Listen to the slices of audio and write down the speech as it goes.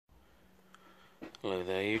Hello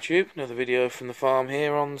there YouTube, another video from the farm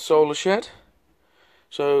here on the solar shed.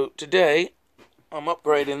 So today I'm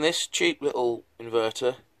upgrading this cheap little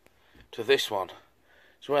inverter to this one,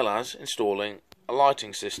 as well as installing a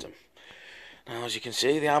lighting system. Now as you can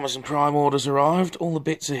see, the Amazon Prime order's arrived, all the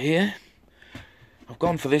bits are here. I've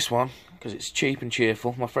gone for this one because it's cheap and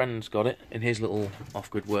cheerful. My friend's got it in his little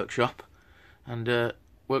off-grid workshop and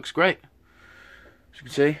works great. As you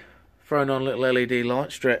can see, thrown on a little LED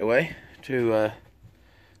light straight away to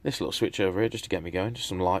this little switch over here just to get me going, just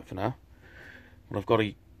some light for now. And I've got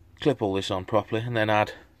to clip all this on properly and then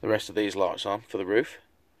add the rest of these lights on for the roof.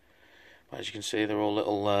 As you can see, they're all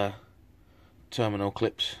little terminal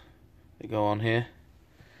clips that go on here.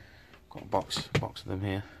 Got a box of them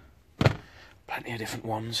here. Plenty of different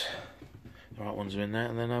ones. The right ones are in there,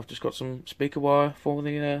 and then I've just got some speaker wire for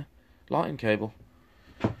the lighting cable,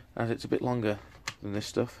 as it's a bit longer than this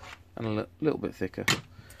stuff and a little bit thicker,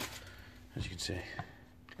 as you can see.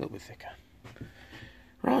 A little bit thicker.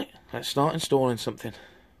 Right, let's start installing something.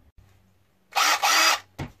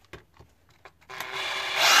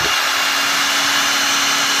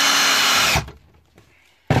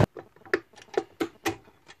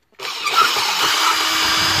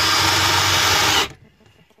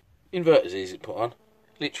 Inverter's easy to put on.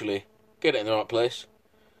 Literally, get it in the right place.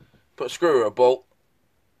 Put a screw or a bolt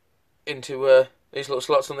into these little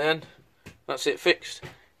slots on the end. That's it, fixed.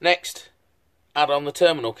 Next, add on the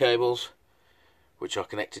terminal cables, which are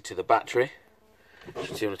connected to the battery. You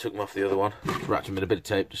can see when I took them off the other one, wrapped them in a bit of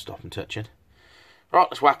tape to stop them touching. Right,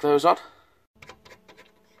 let's whack those on.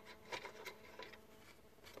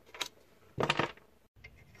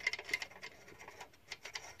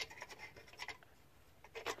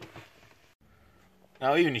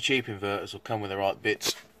 Now even your cheap inverters will come with the right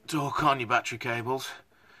bits to hook on your battery cables.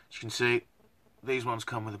 As you can see, these ones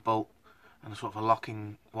come with a bolt and a sort of a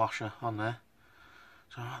locking washer on there.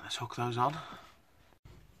 So right, let's hook those on.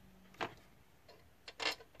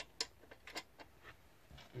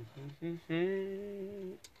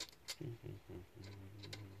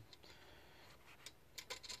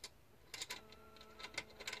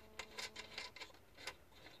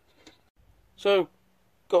 So,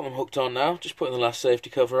 got them hooked on now, just putting the last safety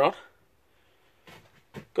cover on.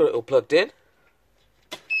 Got it all plugged in.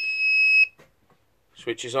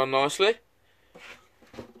 Switches on nicely.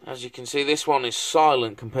 As you can see, this one is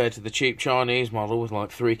silent compared to the cheap Chinese model with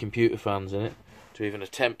like 3 computer fans in it to even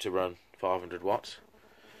attempt to run 500 watts.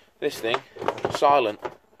 This thing, silent.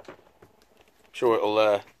 I'm sure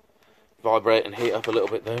it'll vibrate and heat up a little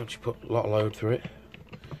bit though once you put a lot of load through it.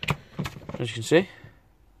 As you can see,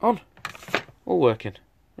 on. All working.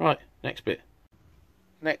 Right, next bit.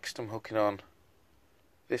 Next I'm hooking on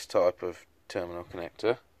this type of terminal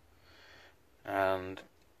connector and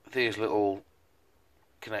these little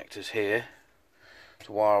connectors here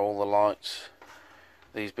to wire all the lights,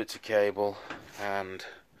 these bits of cable and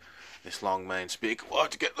this long main speaker wire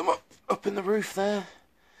to get them up in the roof there.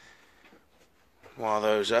 Wire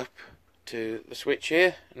those up to the switch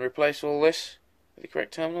here and replace all this with the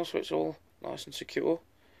correct terminal so it's all nice and secure.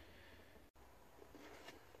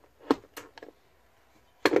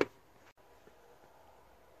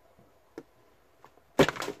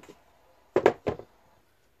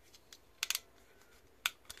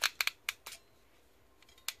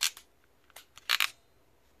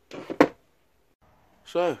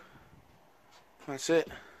 So, that's it.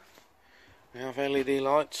 We have LED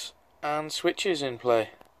lights and switches in play.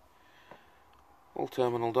 All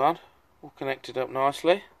terminal done, all connected up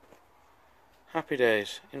nicely. Happy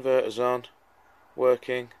days, inverters on,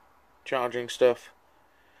 working, charging stuff.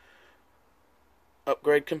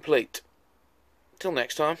 Upgrade complete. Till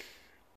next time.